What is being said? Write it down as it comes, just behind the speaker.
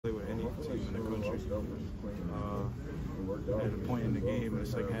issue. At a point in the game, in the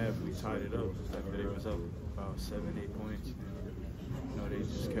second half, we tied it up. They was up about 7-8 points. You know, they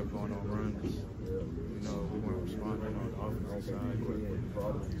just kept going on runs. You know, we weren't responding on the offensive side.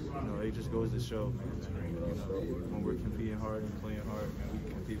 But, you know, it just goes to show, man, you know, when we're competing hard and playing hard, man, we can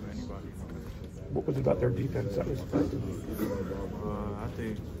compete with anybody. What was it about their defense that was effective? I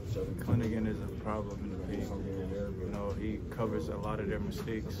think Clinnigan is a problem in the paint. You know, he covers a lot of their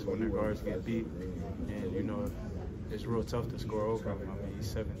mistakes when their guards get beat. And, you know, it's real tough to score over him. I mean,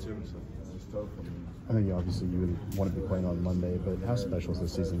 he's 7'2", so. I think obviously you would want to be playing on Monday, but how special has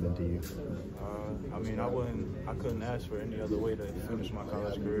this season been to you? I mean, I couldn't ask for any other way to finish my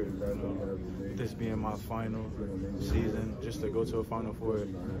college career. You know, this being my final season, just to go to a Final Four,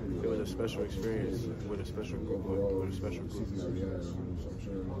 it was a special experience with a special group.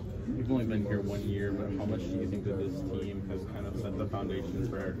 You've only been here 1 year, but how much do you think that this team has kind of set the foundations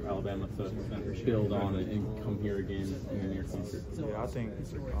for Alabama to build on and come here again in the near future? Yeah, I think,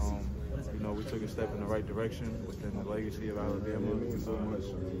 you know, we took a step in the right direction within the legacy of Alabama.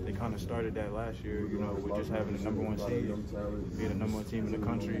 They kind of started that last year, you know, with just having the #1 seed, being the #1 team in the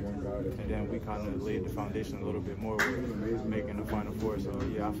country, and then we kind of laid the foundation a little bit more with making the Final Four. So,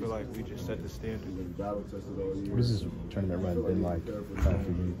 yeah, I feel like we just set the standard. What has this tournament run been like for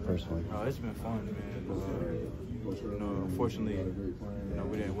you personally? It's been fun, man. You know, unfortunately, you know,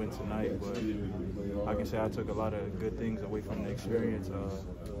 we didn't win tonight, but I can say I took a lot of good things away from the experience.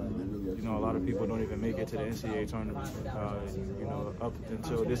 You know, a lot of people don't even make it to the NCAA tournament. You know, up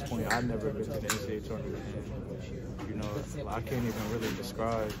until this point, I've never been to the NCAA tournament. And, you know, I can't even really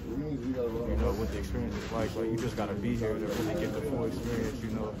describe, you know, what the experience is like. Like, you just got to be here to really get the full experience.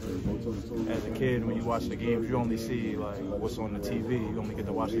 You know, as a kid, when you watch the games, you only see like what's on the TV. You only get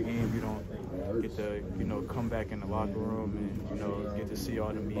to watch the game. You don't get to, you know, come back in the locker room and, you know, get to see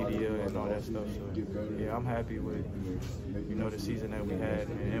all the media and all that stuff. So, yeah, I'm happy with, you know, the season that we had,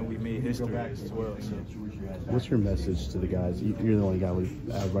 and we made history as well. So. What's your message to the guys? You're the only guy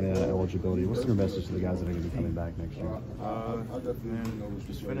running out of eligibility. What's your message to the guys that are going to be coming back next year? Man,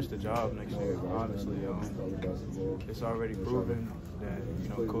 just finish the job next year, honestly. It's already proven that, you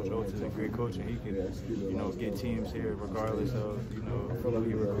know, Coach Oates is a great coach, and he can, you know, get teams here regardless of, you know, who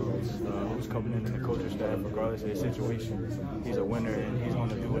he recruits, who's coming in the coaching staff, regardless of the situation. He's a winner, and he's going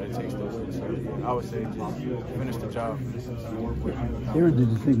to do what it takes to win. So I would say just finish the job. Aaron, did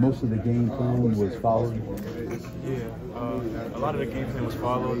you think most of the game plan was followed? Yeah, a lot of the game plan was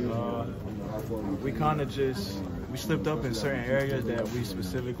followed. We kind of just slipped up in certain areas that we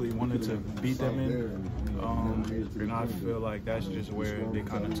specifically wanted to beat them in. And I feel like that's just where they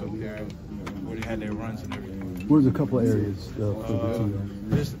kind of took where they had their runs and everything. Where's a couple of areas for the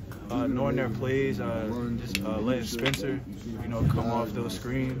team? Just knowing their plays, just letting Spencer, you know, come off those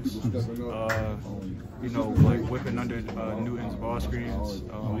screens. You know, like whipping under Newton's ball screens.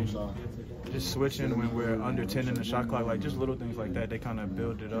 Just switching when we're under 10 in the shot clock, like just little things like that. They kind of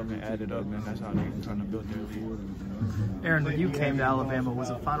build it up and add it up, and that's how they kind of build their lead. Aaron, when you came to Alabama, was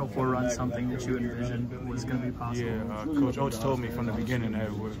a Final Four run something that you envisioned was going to be possible? Yeah, Coach Oates told me from the beginning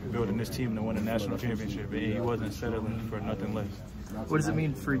that we're building this team to win a national championship, and he wasn't settling for nothing less. What does it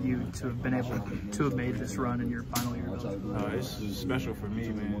mean for you to have been able to have made this run in your final year? It's special for me,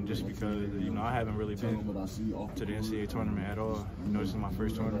 man, just because, you know, I haven't really been to the NCAA tournament at all. You know, this is my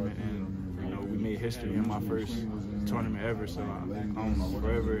first tournament, and, you know, we made history in my first tournament ever, so I'm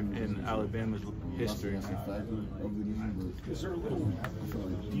forever in Alabama's history. Is there a little,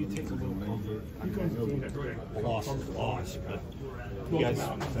 do you take a little comfort? You guys know that loss is loss, but you guys,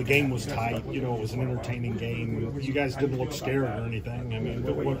 the game was tight. You know, it was an entertaining game. You guys didn't look scared or anything. I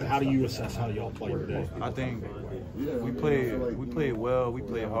mean, how do you assess how y'all played today? I think we played well, we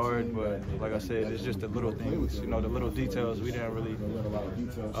played hard, but like I said, it's just the little things, you know, the little details. We didn't really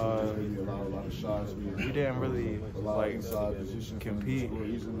like compete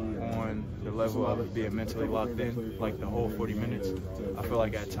on the level of being mentally locked in, like the whole 40 minutes. I feel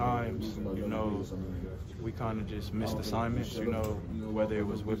like at times, you know, we kind of just missed assignments, you know, whether it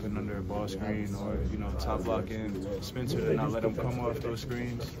was whipping under a ball screen or, you know, top blocking Spencer to not let him come off those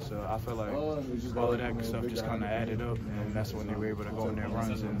screens. So I feel like all of that stuff just kind of added up, and that's when they were able to go in their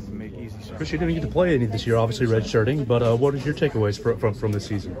runs and make easy shots. Kris, you didn't get to play any this year, obviously redshirting, but what are your takeaways from this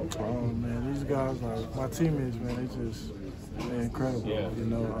season? Man, these guys, like my teammates, man, they're incredible. Yeah. You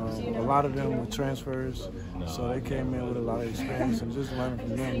know, a lot of them were transfers, so they came in with a lot of experience, and just learning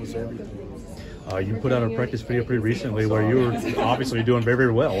from them was everything. You put out a practice video pretty recently where you were obviously doing very,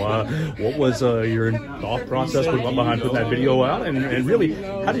 very well. What was your thought process behind putting that video out, and really,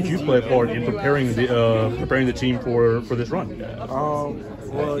 how did you play a part in preparing the team for this run?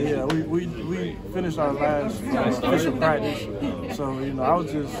 Well, yeah, we finished our last official practice, so you know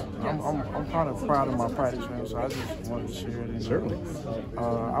I'm kind of proud of my practice, man. So I just wanted to share it. And, Certainly.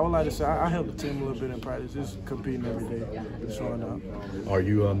 I would like to say I helped the team a little bit in practice, just competing every day, showing up. Are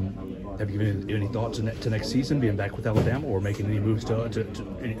you have you given any thoughts to next season, being back with Alabama, or making any moves to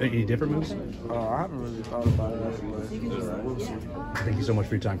any different moves? I haven't really thought about it, but we'll see. Thank you so much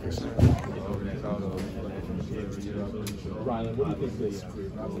for your time, Kris. Rylan, what do you think this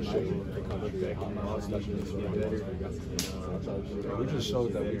we just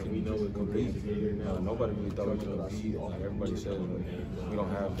showed that we can compete. Nobody really thought we could compete. Everybody said we don't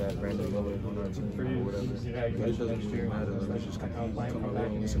have that Brandon Miller on our team or whatever. But it doesn't really matter. We just compete, come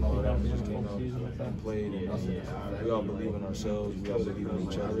games and all that. We just came out and played. And we all believe in ourselves. We all believe in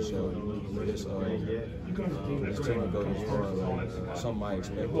each other. So for this team to go this far, like, some might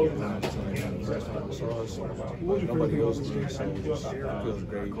expect to win this team and the rest of us saw us. Nobody else did. So it feels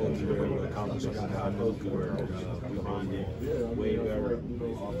great that we were able to accomplish something that I knew we could work on. Way better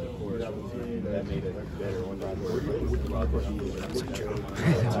off the course. That made it better on that court.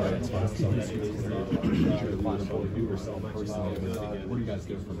 What do you guys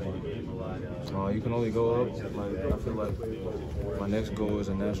do for playing? You can only go up. Like, I feel like my next goal is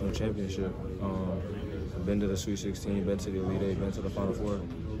a national championship. I've been to the Sweet 16, been to the Elite Eight, been to the Final Four.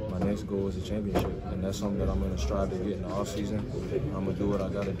 My next goal is a championship, and that's something that I'm going to strive to get in the offseason. I'm going to do what I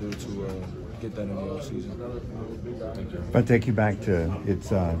got to do to get that in the offseason. Thank you. If I take you back to it's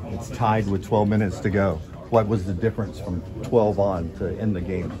tied with 12 minutes to go. What was the difference from 12 on to end the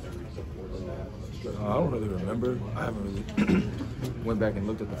game? I don't really remember. I haven't really went back and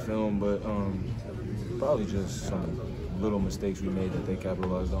looked at the film, but probably just some little mistakes we made that they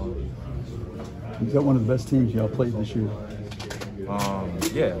capitalized on. Is that one of the best teams y'all played this year?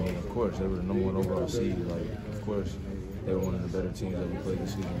 Yeah, I mean, of course, they were the #1 overall seed. Like, of course, they were one of the better teams that we played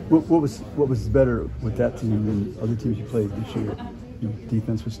this season. What was better with that team than other teams you played this year? Your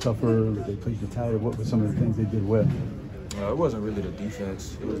defense was tougher. They played the tighter. What were some of the things they did well? It wasn't really the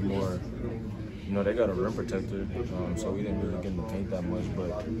defense. It was more, you know, they got a rim protector, so we didn't really get in the paint that much.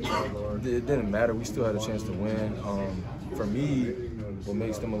 But it didn't matter. We still had a chance to win. For me, what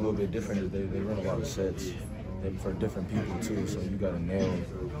makes them a little bit different is they run a lot of sets. For different people too, so you got to nail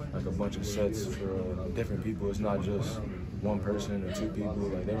like a bunch of sets for different people. It's not just one person or two people.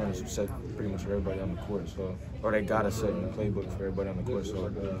 Like, they run a set pretty much for everybody on the court. So, or they got a set in the playbook for everybody on the court.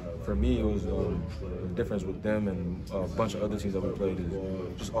 So, for me, it was the difference with them and a bunch of other teams that we played is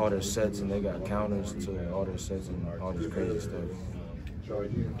just all their sets, and they got counters to all their sets and all this crazy stuff.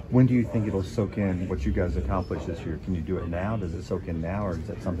 When do you think it'll soak in what you guys accomplished this year? Can you do it now? Does it soak in now, or is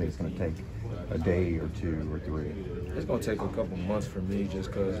that something that's going to take a day or 2 or 3? It's going to take a couple months for me just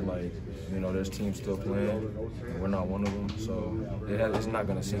because, like, you know, there's teams still playing, and we're not one of them. So it's not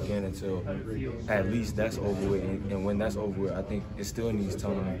going to sink in until at least that's over with. And when that's over with, I think it still needs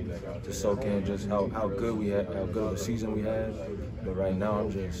time to soak in just how good we had, how good of a season we had. But right now,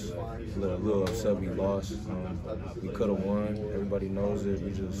 I'm just a little upset we lost. We could have won. Everybody knows it.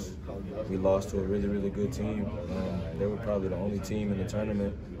 We lost to a really, really good team. They were probably the only team in the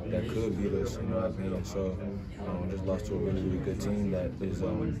tournament that could beat us, in my opinion. So we just lost to a really, really good team that is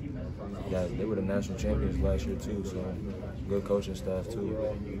that they were the national champions last year too. So good coaching staff too.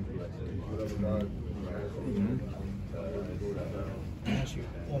 Ask you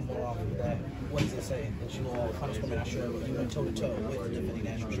one more off of that. What does it say that you all punishment? I'm sure you went toe to toe with the defending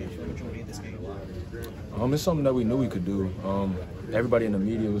national champions for the majority of this game. It's something that we knew we could do. Everybody in the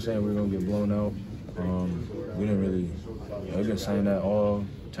media was saying we were gonna get blown out. We didn't really. We've been saying that all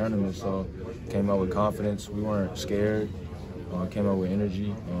tournament, so came out with confidence. We weren't scared. Came out with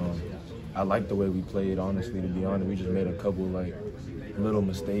energy. I liked the way we played, honestly, to be honest. We just made a couple, like, little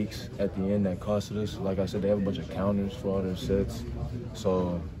mistakes at the end that costed us. Like I said, they have a bunch of counters for all their sets.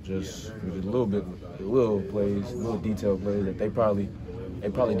 So just little plays, little detailed plays that they probably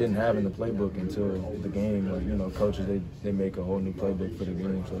didn't have in the playbook until the game. Like, you know, coaches, they make a whole new playbook for the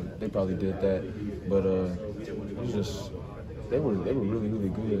game, so they probably did that. But it was just, they were really, really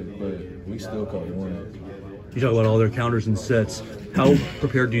good, but we still could have won. You talk about all their counters and sets. How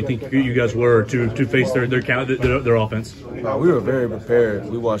prepared do you think you guys were to face their offense? We were very prepared.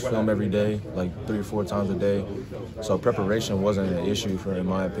 We watched film every day, like 3 or 4 times a day. So preparation wasn't an issue in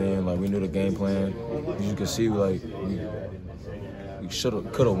my opinion. Like, we knew the game plan. As you can see, like, we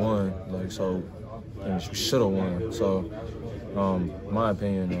could have won. Like, so we should have won. So, in my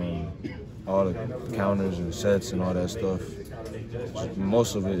opinion, all the counters and sets and all that stuff,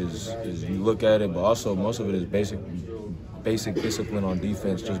 most of it is you look at it, but also most of it is basic discipline on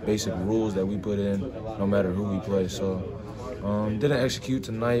defense, just basic rules that we put in no matter who we play. So Didn't execute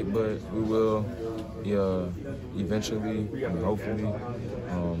tonight, but we will eventually, hopefully.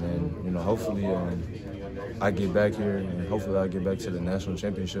 And, hopefully I get back here, and hopefully I get back to the national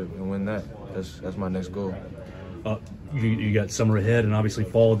championship and win that. That's my next goal. You got summer ahead and obviously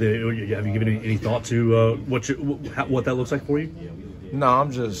fall. Have you given any thought to what that looks like for you? No,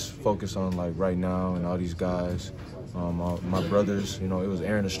 I'm just focused on like right now and all these guys. My brothers, it was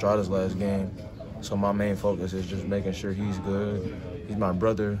Aaron Estrada's last game, so my main focus is just making sure he's good. He's my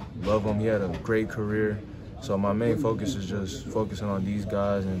brother, love him. He had a great career, so my main focus is just focusing on these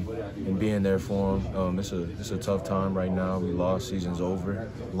guys and being there for them. It's a tough time right now. We lost, season's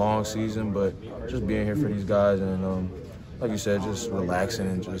over, long season, but just being here for these guys and like you said, just relaxing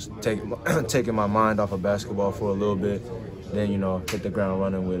and just taking my mind off of basketball for a little bit. Then, hit the ground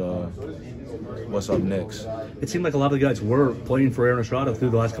running with what's up next. It seemed like a lot of the guys were playing for Aaron Estrada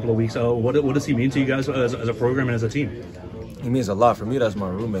through the last couple of weeks. What does he mean to you guys as a program and as a team? He means a lot. For me, that's my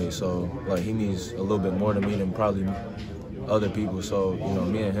roommate. So, he means a little bit more to me than probably other people. So,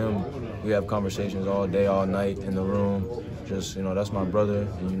 me and him, we have conversations all day, all night in the room. Just, that's my brother.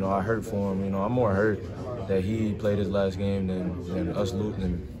 And, I hurt for him. I'm more hurt that he played his last game than us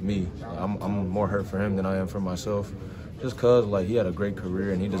losing me. I'm more hurt for him than I am for myself. Just cause he had a great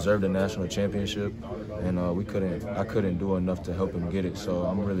career and he deserved a national championship, and I couldn't do enough to help him get it. So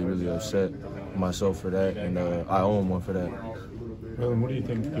I'm really, really upset myself for that, and I owe him one for that. Rylan, what do you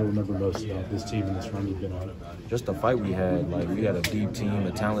think you'll remember most about this team and this run you've been on? Just the fight we had. We had a deep team,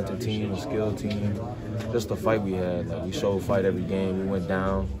 a talented team, a skilled team. Just the fight we had. We showed fight every game. We went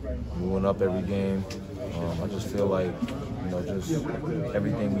down, we went up every game. I just feel like, just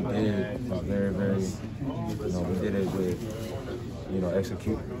everything we did was very, very, we did it with,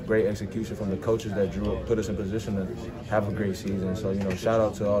 great execution from the coaches that put us in position to have a great season. So, shout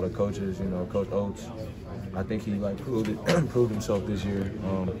out to all the coaches, Coach Oates. I think he proved himself this year.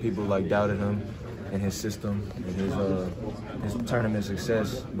 People doubted him and his system and his tournament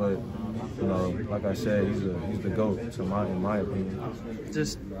success, but like I said, he's the GOAT in my opinion.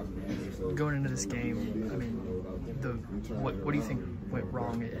 Just going into this game, I mean, what do you think went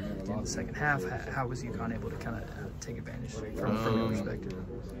wrong in the second half? How was UConn able to kind of take advantage from your perspective?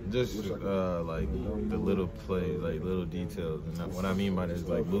 Just the little plays, little details. And what I mean by that is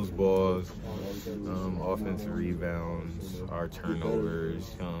loose balls, offensive rebounds, our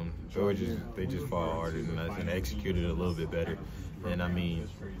turnovers. They just fall harder than us and executed a little bit better. And I mean,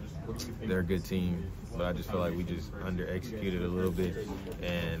 they're a good team, but I just feel like we just under-executed a little bit,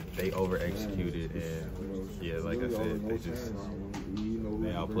 and they over-executed. And yeah, like I said,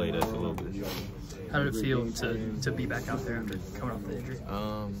 they outplayed us a little bit. How did it feel to be back out there after coming off the injury?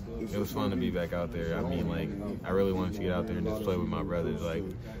 It was fun to be back out there. I mean, I really wanted to get out there and just play with my brothers.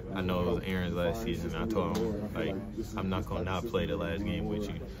 I know it was Aaron's last season. I told him, I'm not going to not play the last game with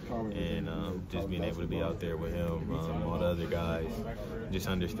you. And just being able to be out there with him, all the other guys, just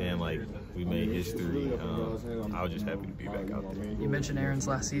understand, we made history. I was just happy to be back out there. You mentioned Aaron's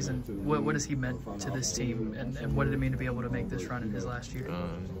last season. What has he meant to this team, and what did it mean to be able to make this run in his last year?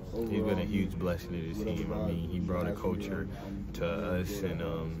 He's been a huge blessing to this team. I mean, he brought a culture to us and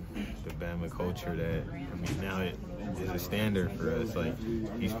the Bama culture that, now it is a standard for us.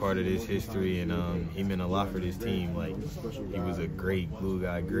 He's part of this history, and he meant a lot for this team. He was a great glue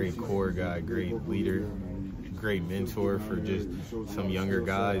guy, great core guy, great leader, great mentor for just some younger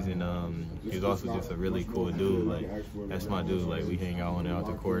guys, and he was also just a really cool dude. That's my dude. We hang out on and out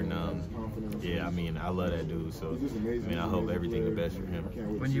the court, and yeah, I mean, I love that dude. So I hope everything the best for him.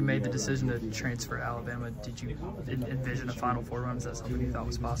 When you made the decision to transfer to Alabama, did you envision a Final Four run? Is that something you thought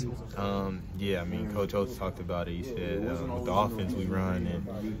was possible? Yeah, I mean, Coach Oates talked about it. He said with the offense we run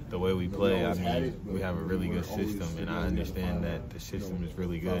and the way we play, I mean, we have a really good system, and I understand that the system is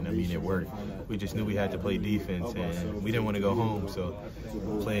really good, and I mean, it worked. We just knew we had to play defense, and we didn't want to go home, so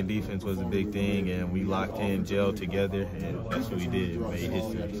playing defense was a big thing, and we locked in, gelled together, and that's what we did, made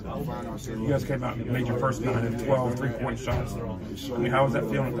history. So. You guys came out and made your first 9 of 12 three-point shots. I mean, how was that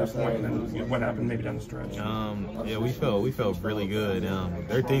feeling at that point, and what happened maybe down the stretch? Yeah, we felt really good.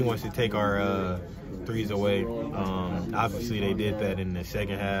 Their thing was to take our threes away. Obviously, they did that in the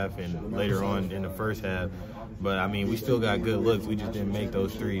second half and later on in the first half. But I mean, we still got good looks. We just didn't make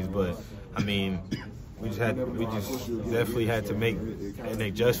those threes. But I mean, we just definitely had to make an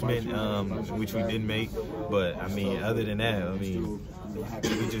adjustment, which we didn't make. But I mean, other than that, I mean,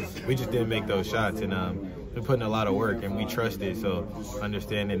 we just didn't make those shots. And we're putting a lot of work, and we trust it. So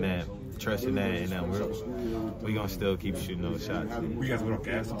understanding that, trusting that, and then we're gonna still keep shooting those shots. Were you guys a little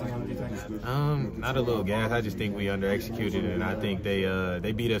gassed sometimes, do you think? Not a little gas. I just think we under-executed, and I think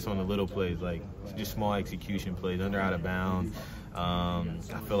they beat us on the little plays, like just small execution plays, under out of bounds.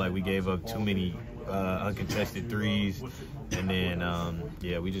 I feel like we gave up too many uncontested threes, and then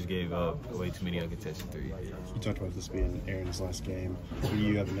yeah, we just gave up way too many uncontested threes. You talked about this being Aaron's last game.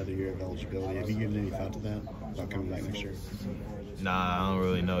 You have another year of eligibility. Have you given any thought to that about coming back next year? Nah, I don't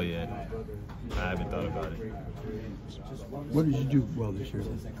really know yet. I haven't thought about it. What did you do well this year?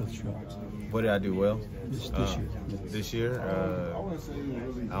 What did I do well? This year. This year?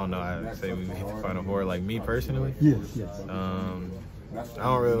 I don't know. I'd say we made the Final Four. Like me personally? Yes. I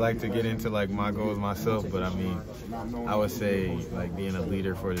don't really like to get into like my goals myself, but I mean, I would say like being a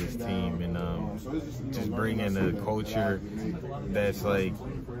leader for this team and just bringing a culture that's like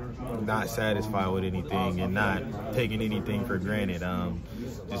not satisfied with anything and not taking anything for granted.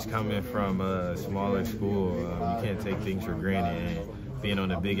 Just coming from a smaller school, you can't take things for granted. And being on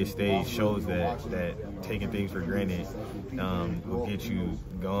the biggest stage shows that taking things for granted will get you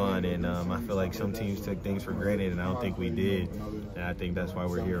going. And I feel like some teams took things for granted, and I don't think we did. And I think that's why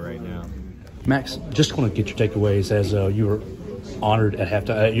we're here right now. Max, just want to get your takeaways as you were honored at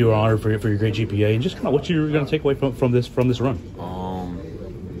halftime. You were honored for your great GPA, and just kind of what you're going to take away from this run.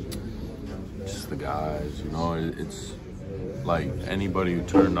 Just the guys, you know, it's like anybody who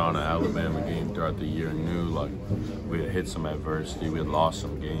turned on an Alabama game throughout the year knew like we had hit some adversity, we had lost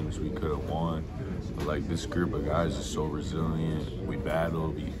some games we could have won. But like this group of guys is so resilient. We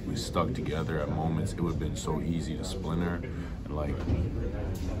battled, we stuck together at moments. It would have been so easy to splinter. And like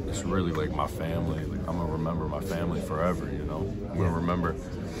it's really like my family. Like I'm gonna remember my family forever, you know. I'm gonna remember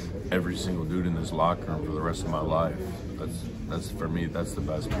every single dude in this locker room for the rest of my life. That's for me, that's the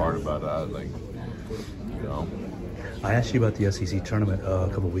best part about it. Like, you know. I asked you about the SEC tournament a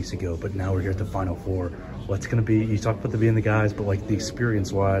couple of weeks ago, but now we're here at the Final Four. What's going to be, you talked about being the guys, but like the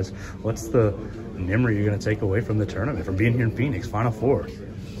experience-wise, what's the memory you're going to take away from the tournament, from being here in Phoenix, Final Four?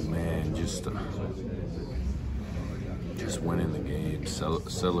 Man, just winning the game,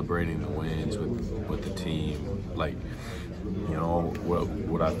 celebrating the wins with the team. Like, you know,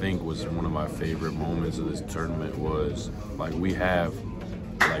 what I think was one of my favorite moments of this tournament was, like, we have,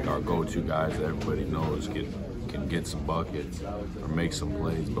 like, our go-to guys that everybody knows can get some buckets or make some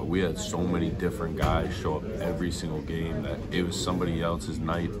plays, but we had so many different guys show up every single game that it was somebody else's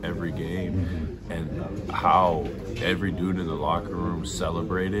night every game. And how every dude in the locker room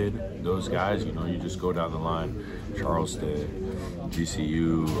celebrated those guys. You know, you just go down the line, Charleston,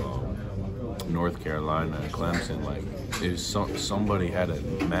 GCU, North Carolina, Clemson, like it was somebody had a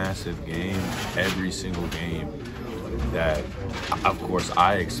massive game every single game that, of course,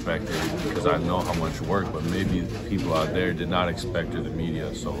 I expected because I know how much work, but maybe people out there did not expect through the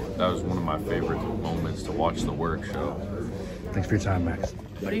media. So that was one of my favorite moments to watch the work show. Thanks for your time, Max.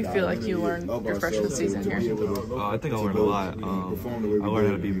 What do you feel like you learned your freshman season here? I think I learned a lot. I learned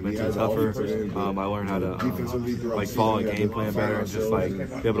how to be mentally tougher. I learned how to like follow a game plan better and just like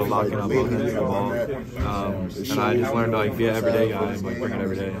be able to lock in on both ends of the ball. And I just learned to like be an everyday guy and like bring it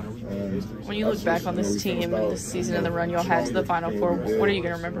every day. When you look back on this team and this season and the run y'all had to the Final Four, what are you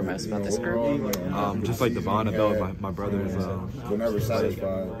going to remember most about this group? Just like the bond I built with my brothers.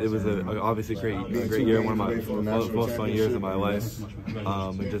 Like, it was obviously a great year, one of my most fun years of my life.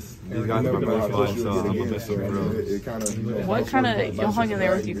 And just these guys are my brothers for life, so I'm gonna miss them for real. What kind of, you hung in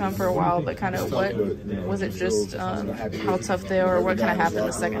there with UConn for a while, but kind of what was it? Just how tough they were? What kind of happened in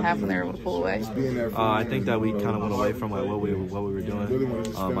the second half when they were able to pull away? I think that we kind of went away from like what we were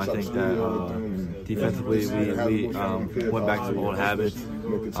doing. I think that defensively we went back to old habits,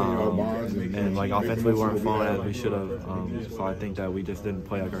 and like offensively we weren't falling as we should have. So I think that we just didn't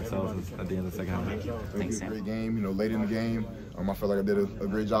play like ourselves at the end of the second half. Thanks, Sam. Great game, you know, late in the game. I felt like I did a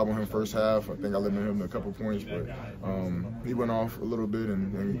great job on him first half. I think I limited him to a couple points, but he went off a little bit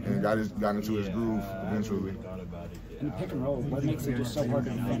and got into his groove eventually. In the pick and roll, what makes it just so hard to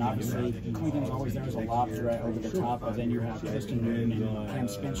defend? Obviously, Cleveland's always there as a lob threat over the top, but then you have Tristan Moon and Cam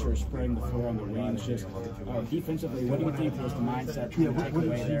Spencer spraying the floor on the wings. Just defensively, what do you think was the mindset to take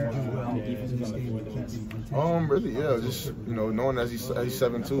away there on the defensive on the floor the best? Really, yeah, just, you know, knowing as he's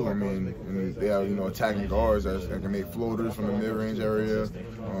 7'2", I mean, they have, you know, attacking guards that can make floaters from the mid-range area,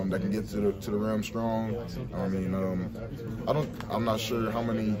 that can get to the rim strong. I mean, I'm not sure how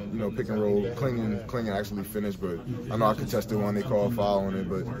many, you know, pick and roll Klingen actually finished, but I know I contested one. They called a foul on it,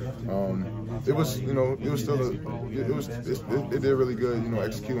 but it was, you know, it was still it did really good, you know,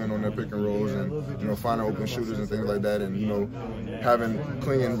 executing on their pick and rolls and, you know, finding open shooters and things like that, and, you know, having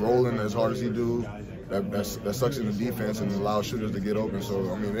Klingen rolling as hard as he do. that sucks in the defense and allows shooters to get open.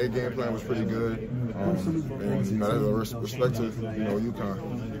 So I mean, their game plan was pretty good, and you know, that's a respect to UConn.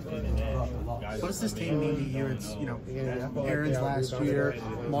 What does this team mean to you? It's Aaron's last year.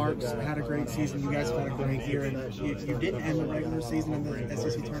 Mark's had a great season. You guys have had a great year, and you didn't end the regular season in the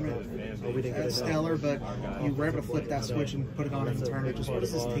SEC tournament as stellar, but you were able to flip that switch and put it on in the tournament. Just what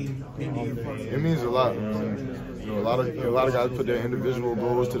does this team mean to you? It means a lot. A lot of guys put their individual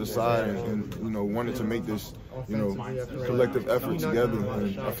goals to the side and wanted to make this collective effort together.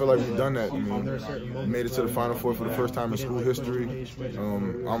 And I feel like we've done that. I mean, we made it to the Final Four for the first time in school history.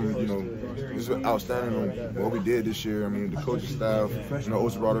 It's outstanding on what we did this year. I mean, the coaching staff,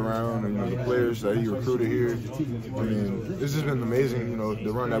 Oates brought around, and the players that he recruited here. I mean, it's just been amazing.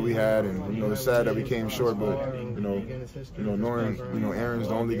 The run that we had, and it's sad that we came short, but knowing Aaron's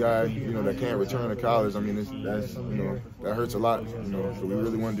the only guy that can't return to college. I mean, that hurts a lot. So we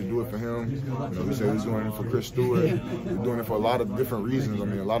really wanted to do it for him. We said we was doing it for Chris Stewart. We're doing it for a lot of different reasons. I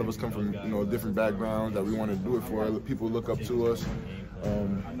mean, a lot of us come from different backgrounds that we wanted to do it for. People look up to us.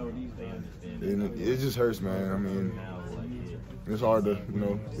 And it just hurts, man. I mean, it's hard to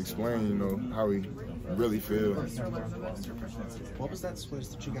explain how we really feel. What was that switch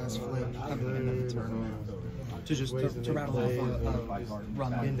that you guys flipped coming into the tournament? To rattle off a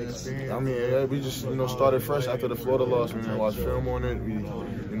run like this? I mean, we just started fresh after the Florida loss. We watched film on it. We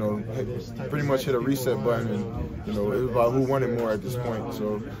pretty much hit a reset button, and it was about who wanted more at this point.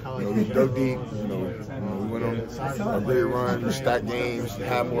 So we dug deep. We went on a great run. We stacked games,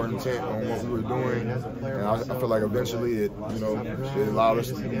 had more intent on what we were doing, and I feel like eventually it allowed us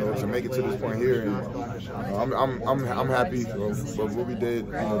to make it to this point here. And I'm happy with what we did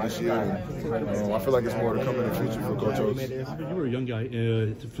this year. And, I feel like it's more to come in the future for Coach Oates. You were a young guy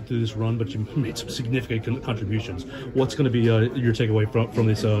through this run, but you made some significant contributions. What's going to be your takeaway from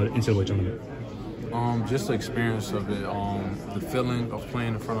this NCAA tournament? Just the experience of it, the feeling of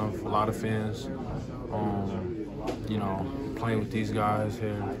playing in front of a lot of fans. Playing with these guys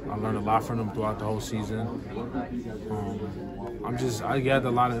here, I learned a lot from them throughout the whole season. I gathered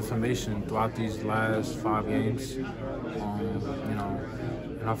a lot of information throughout these last 5 games.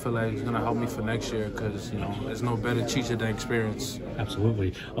 And I feel like it's going to help me for next year because, there's no better teacher than experience.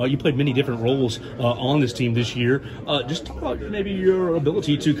 Absolutely. You played many different roles on this team this year. Just talk about maybe your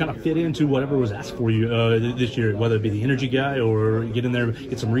ability to kind of fit into whatever was asked for you this year, whether it be the energy guy or get in there,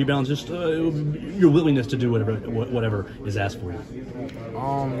 get some rebounds, just your willingness to do whatever is asked for you.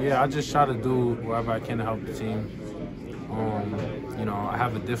 I just try to do whatever I can to help the team. I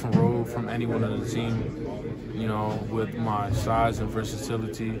have a different role from anyone on the team, with my size and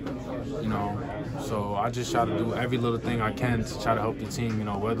versatility, so I just try to do every little thing I can to try to help the team,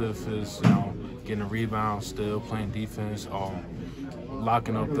 whether if it's, getting a rebound, still playing defense, or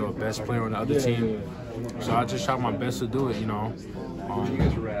locking up the best player on the other team. So I just try my best to do it, That's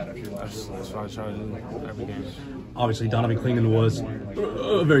what I try to do every game. Obviously, Davin Klingen was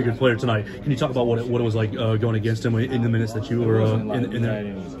a very good player tonight. Can you talk about what it was like going against him in the minutes that you were in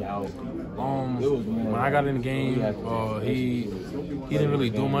there? When I got in the game, he didn't really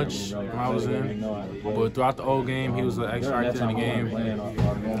do much when I was in, but throughout the whole game, he was an X factor in the game.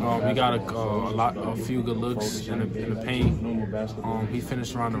 He got a few good looks in the paint. He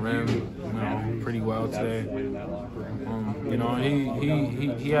finished around the rim, pretty well today.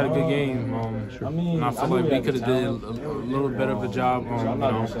 He had a good game. And I feel like we could have did a little better of a job,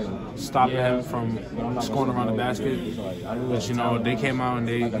 stopping him from scoring around the basket. But they came out and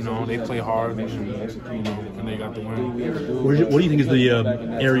they played hard and they got the win. What do you think is the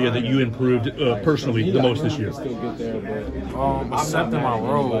area that you improved personally the most this year? Accepting my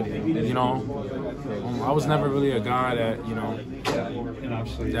role. I was never really a guy that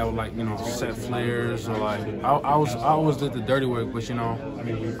that would set flares or I always did the dirty work, but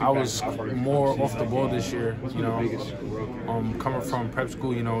I was more off the ball this year. Coming from prep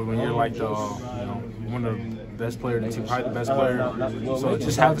school, when you're like the one of the best player in the team, probably the best player. So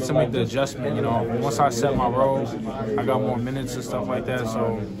just having to make the adjustment, once I set my role, I got more minutes and stuff like that.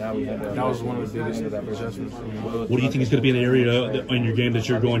 So that was one of the biggest adjustments for me. What do you think is going to be an area in your game that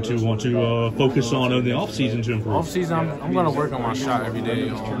you're going to want to focus on in the offseason to improve? Offseason, I'm going to work on my shot every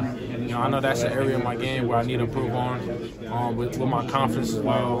day. I know that's an area in my game where I need to improve on with my confidence as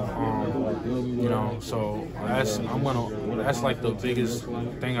well. So that's like the biggest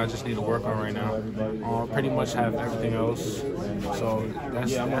thing I just need to work on right now. Pretty much have everything else. So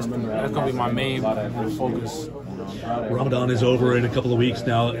that's gonna be my main focus. Ramadan is over in a couple of weeks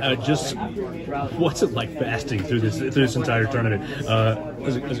now. Just what's it like fasting through this entire tournament?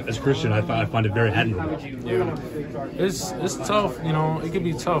 As a Christian, I find it very admirable. Yeah, it's tough. It can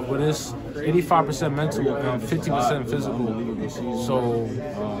be tough, but it's 85% mental and 50% physical. So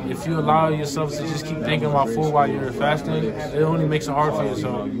if you allow yourself to just keep thinking about food while you're fasting, it only makes it hard for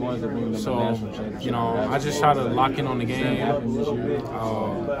yourself. So, you know, I just try to lock in on the game,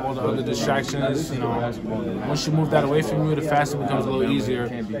 all the other distractions, you know. Once you move that away from you, the fasting becomes a little easier.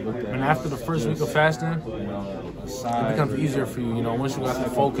 And after the first week of fasting, it becomes easier for you, you know. Once you got the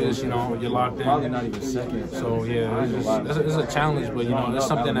focus, you know, you're locked in. So yeah, it's a challenge, but you know, it's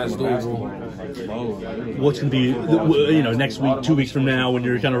something that's doable. What's going to be, you know, next week, 2 weeks from now, when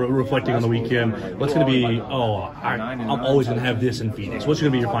you're kind of reflecting on the weekend, what's going to be, I'm always going to have this in Phoenix? What's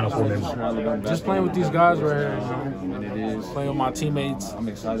going to be your Final Four memory? Just playing with these guys right here, you know, playing with my teammates. I'm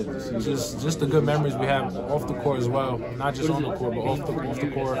excited to see just the good memories we have off the court as well, not just on the court, but off the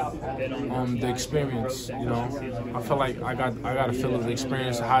court. The experience, you know, I feel like I got a feel of the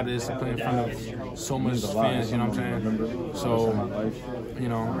experience, how it is to play in front of so much fans, you know what I'm saying? So, you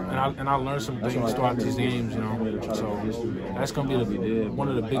know, and I learned some things throughout these games, you know. So that's gonna be one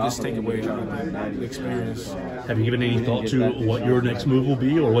of the biggest takeaways, the experience. Have you given any thought to what your next move will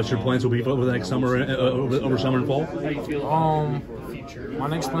be, or what your plans will be over the next summer, over summer and fall? My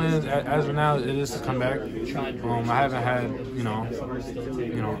next plan, as of now, it is to come back. I haven't had,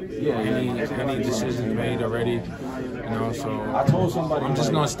 any decisions made already. You know, so I'm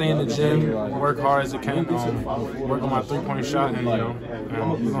just gonna stay in the gym, work hard as I can, work on my three-point shot, and we're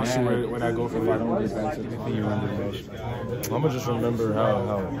gonna see where that goes from there. I'm gonna just remember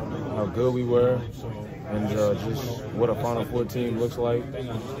how good we were, and just what a Final Four team looks like.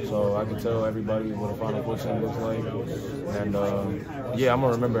 So I can tell everybody what a Final Four team looks like. And yeah, I'm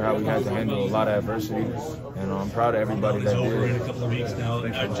going to remember how we had to handle a lot of adversity. And I'm proud of everybody that did. In a couple of weeks now.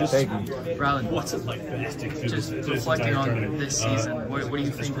 Thank you. Rylan, what's it like just reflecting on this season, what do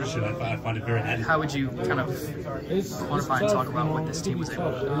you think? How would you kind of quantify and talk about what this team was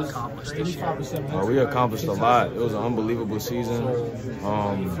able to accomplish this year? Well, we accomplished a lot. It was an unbelievable season.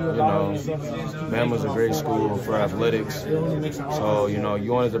 Bama's a great school for athletics. So,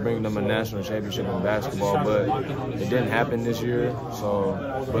 you wanted to bring them a national championship in basketball, but it didn't happen this year. So,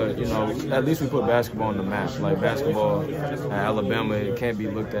 but, at least we put basketball on the map. Like basketball at Alabama, it can't be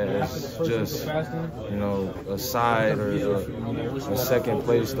looked at as just, a side or a second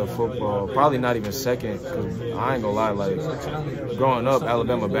place to football. Probably not even second, because I ain't gonna lie, like, growing up,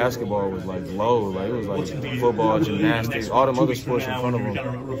 Alabama basketball was like low. Like, it was like football, gymnastics, all them other sports in front of them.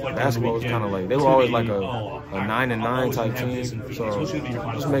 Basketball was kind of like, they were always like a 9-9 type team. So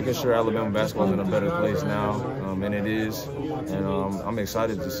just making sure Alabama basketball is in a better place now, and it is. And I'm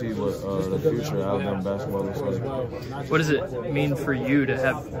excited to see what the future of Alabama basketball looks like. What does it mean for you to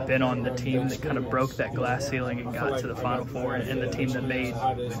have been on the team that kind of broke that glass ceiling and got to the Final Four, and the team that made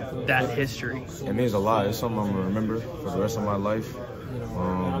that history? It means a lot. It's something I'm going to remember for the rest of my life.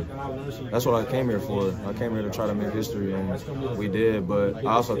 That's what I came here for. I came here to try to make history, and we did, but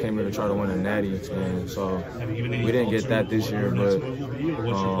I also came here to try to win a natty, and so we didn't get that this year, but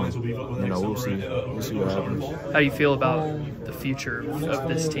we'll see. We'll see what happens. How do you feel about the future of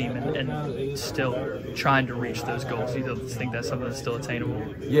this team and still trying to reach those goals? Do you think that's something that's still attainable?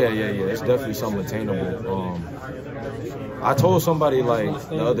 Yeah. It's definitely something attainable. I told somebody, like,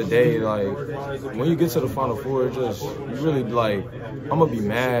 the other day, like, when you get to the Final Four, you really, like, I'm going to be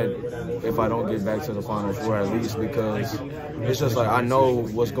mad if I don't get back to the Final Four at least, because it's just like I know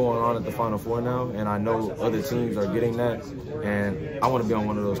what's going on at the Final Four now, and I know other teams are getting that, and I want to be on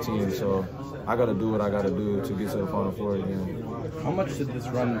one of those teams, so I got to do what I got to do to get to the Final Four again. How much did this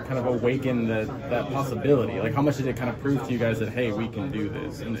run kind of awaken that possibility? Like, how much did it kind of prove to you guys that, hey, we can do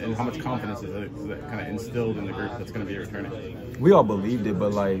this? And how much confidence is that kind of instilled in the group that's going to be returning? We all believed it,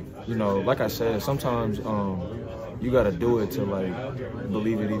 but, like, like I said, sometimes you got to do it to, like,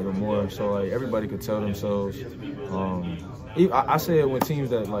 believe it even more. So, like, everybody could tell themselves. I say it with teams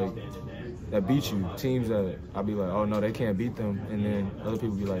that, like, that beat you, teams that I'll be like, oh, no, they can't beat them. And then other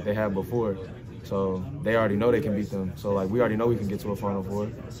people be like, they have before. So they already know they can beat them. So, like, we already know we can get to a Final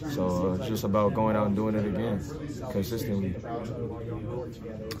Four. So it's just about going out and doing it again consistently.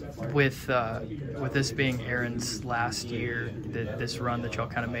 With this being Aaron's last year, this run that y'all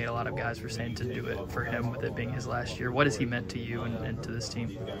kind of made, a lot of guys were saying to do it for him with it being his last year. What has he meant to you and to this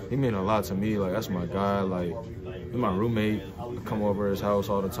team? He meant a lot to me. Like, that's my guy. Like, he's my roommate. I come over his house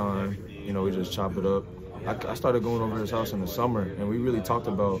all the time. We just chop it up. I started going over his house in the summer, and we really talked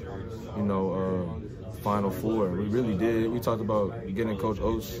about, Final Four. We really did. We talked about getting Coach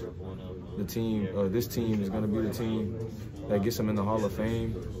Oates, the team. This team is going to be the team that gets him in the Hall of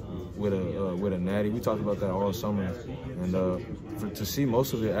Fame. with a natty. We talked about that all summer, and to see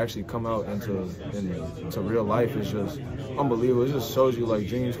most of it actually come out into real life is just unbelievable. It just shows you like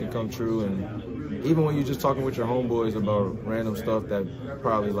dreams can come true, and even when you're just talking with your homeboys about random stuff that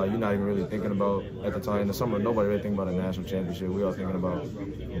probably like you're not even really thinking about at the time. In the summer, nobody really think about a national championship. We all thinking about,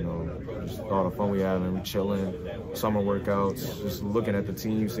 you know, just all the fun we have and we chilling, summer workouts, just looking at the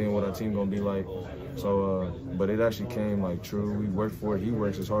team, seeing what our team gonna be like. So, but it actually came like true. We worked for it. He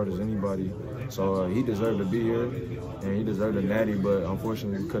works as hard as anybody. So he deserved to be here, and he deserved a natty, but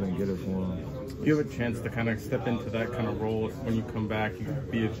unfortunately we couldn't get it for him. You have a chance to kind of step into that kind of role when you come back. You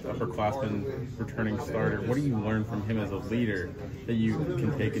could be an upperclassman, returning starter. What do you learn from him as a leader that you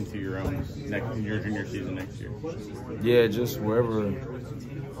can take into your own your junior season next year? Yeah, just wherever,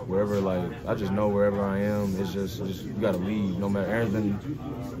 like, I just know wherever I am, it's just you got to lead. No matter, Aaron's been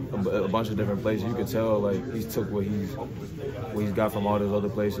a bunch of different places. You could tell, like, he's took what he's got from all those other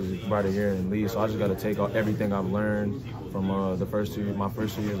places, brought it here and lead. So I just got to take everything I've learned from my first 2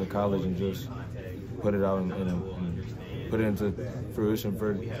 years of college and just put it out and put it into fruition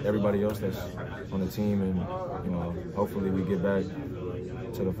for everybody else that's on the team, and you know, hopefully we get back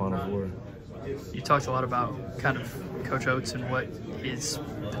to the Final Four. You talked a lot about kind of Coach Oates and what his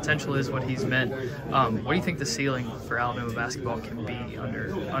potential is, what he's meant. What do you think the ceiling for Alabama basketball can be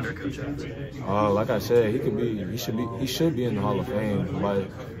under Coach Oates? Like I said, he should be in the Hall of Fame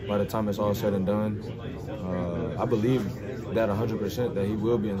by the time it's all said and done. I believe that 100% that he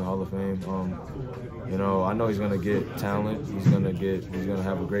will be in the Hall of Fame. You know, I know he's gonna get talent. He's gonna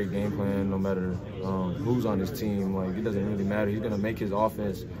have a great game plan no matter who's on his team. Like, it doesn't really matter. He's gonna make his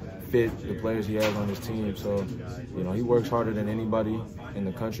offense fit the players he has on his team. So, you know, he works harder than anybody in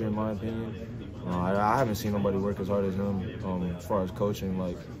the country, in my opinion. I haven't seen nobody work as hard as him as far as coaching.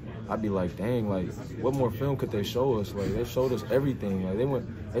 Like, I'd be like, dang, like, what more film could they show us? Like, they showed us everything. Like,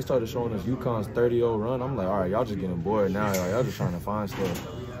 they started showing us UConn's 30-0 run. I'm like, all right, y'all just getting bored now. Like, y'all just trying to find stuff.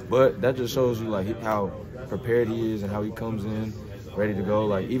 But that just shows you, like, how prepared he is and how he comes in ready to go.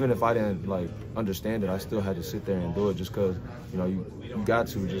 Like, even if I didn't, like, understand it, I still had to sit there and do it just because, you know, you got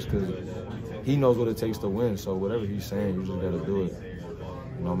to, just because he knows what it takes to win. So whatever he's saying, you just got to do it.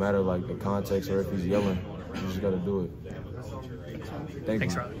 No matter, like, the context or if he's yelling, you just got to do it.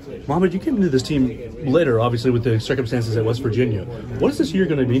 Thanks, Rylan. Mohamed, you came into this team later, obviously, with the circumstances at West Virginia. What is this year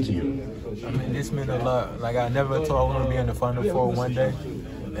going to mean to you? I mean, this meant a lot. Like, I never thought I was going to be in the Final Four one day.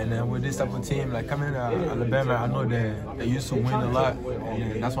 And then with this type of team, like coming to Alabama, I know that they used to win a lot,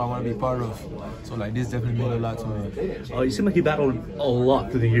 and that's what I want to be part of. So like this definitely means a lot to me. You seem like you battled a lot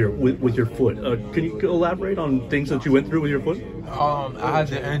through the year with your foot. Can you elaborate on things that you went through with your foot? I had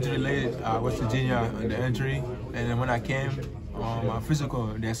the injury late West Virginia, the injury, and then when I came, my physical,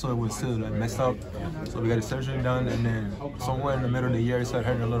 they saw it was still like messed up. So we got the surgery done, and then somewhere in the middle of the year, it started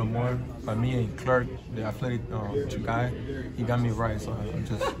hurting a little more. But me and Clark, the athletic guy, he got me right. So I'm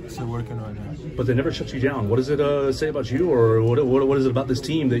just still working on that. But they never shut you down. What does it say about you, or what is it about this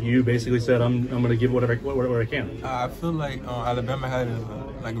team that you basically said, I'm going to give whatever I can? I feel like Alabama had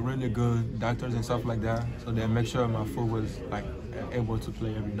like really good doctors and stuff like that. So they make sure my foot was like able to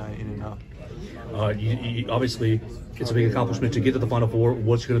play every night in and out. Obviously, it's a big accomplishment to get to the Final Four.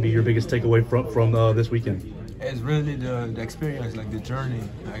 What's going to be your biggest takeaway from this weekend? It's really the experience, like the journey.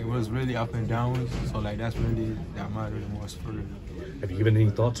 Like, it was really up and down. So like that's really that mattered the most for it. Have you given any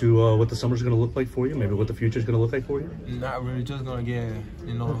thought to what the summer's going to look like for you? Maybe what the future's going to look like for you? Not really. Just going to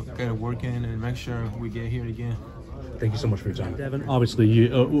get it working and make sure we get here again. Thank you so much for your time. Davin, obviously you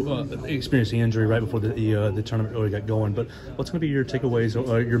experienced the injury right before the tournament really got going, but what's going to be your takeaways,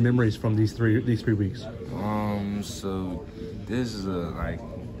 your memories from these three weeks? So this is a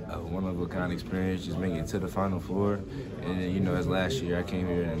one-of-a-kind experience, just making it to the Final Four. And you know, as last year I came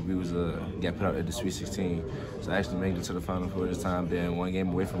here and we was got put out at the Sweet 16. So actually making it to the Final Four this time, being one game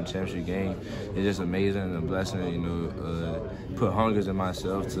away from the championship game, it's just amazing and a blessing. You know, put hungers in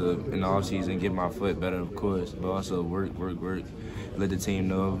myself to in the offseason get my foot better, of course, but also work. Let the team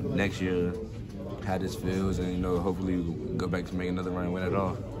know next year how this feels, and you know, hopefully we'll go back to make another run and win it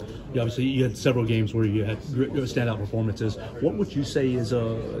all. Obviously, you had several games where you had standout performances. What would you say is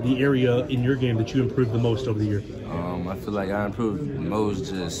the area in your game that you improved the most over the year? I feel like I improved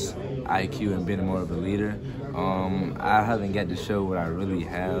most just IQ and being more of a leader. I haven't got to show what I really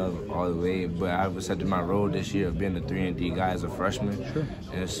have all the way, but I accepted my role this year of being the 3-and-D guy as a freshman. Sure.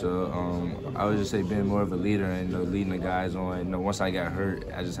 And so I would just say being more of a leader and leading the guys on. Once I got hurt,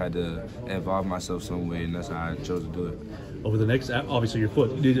 I just had to involve myself some way, and that's how I chose to do it. over the next, obviously your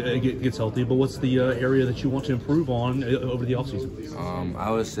foot gets healthy, but what's the area that you want to improve on over the offseason?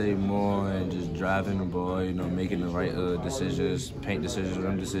 I would say more and just driving the ball, you know, making the right decisions, paint decisions,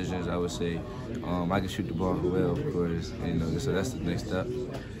 rim decisions. I would say I can shoot the ball well, of course, you know, so that's the next step.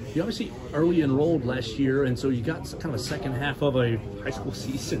 You obviously early enrolled last year, and so you got kind of a second half of a high school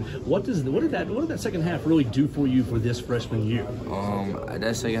season. What did that second half really do for you for this freshman year?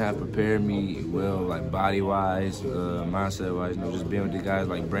 That second half prepared me well, like body wise, mindset wise. You know, just being with the guys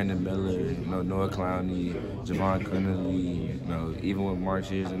like Brandon Miller, you know, Noah Clowney, Javon Quinley, you know, even with Mark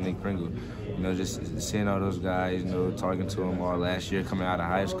Shears and Nick Pringle. You know, just seeing all those guys, you know, talking to them all last year coming out of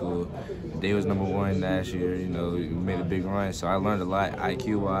high school. They was #1 last year, you know, we made a big run. So I learned a lot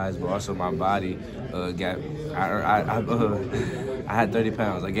IQ-wise, but also my body I had 30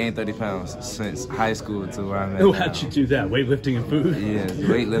 pounds. I gained 30 pounds since high school to where I'm at now. How'd you do that? Weightlifting and food? Yeah,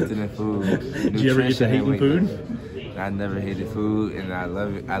 weightlifting and food. Did you ever get to hating food? I never hated food, and I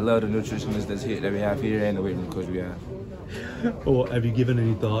love it. I love the nutritionists that we have here and the weight room coach we have. Well, have you given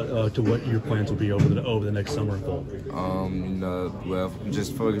any thought to what your plans will be over the next summer and fall? You know, well,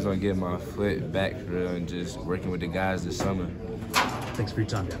 just focus on getting my foot back for real and just working with the guys this summer. Thanks for your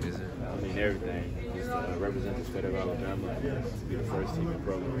time, guys. I mean, everything. Just represent the state of Alabama, to be the first team in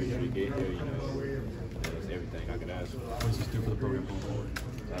program to get here, you know, it's everything I could ask for. What does this do for the program going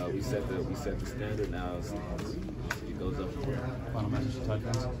forward? We set the standard now. It goes up. Final message to Tide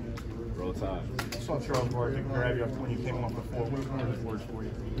fans? Roll Tide. I saw Charles Gordon grab you when you came off the floor. What were his words for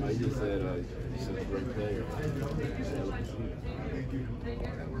you? He just said, a great player.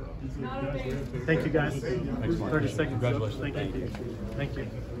 Thank you, guys. 30 seconds. Congratulations. Thank you. Thank you.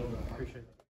 Appreciate it.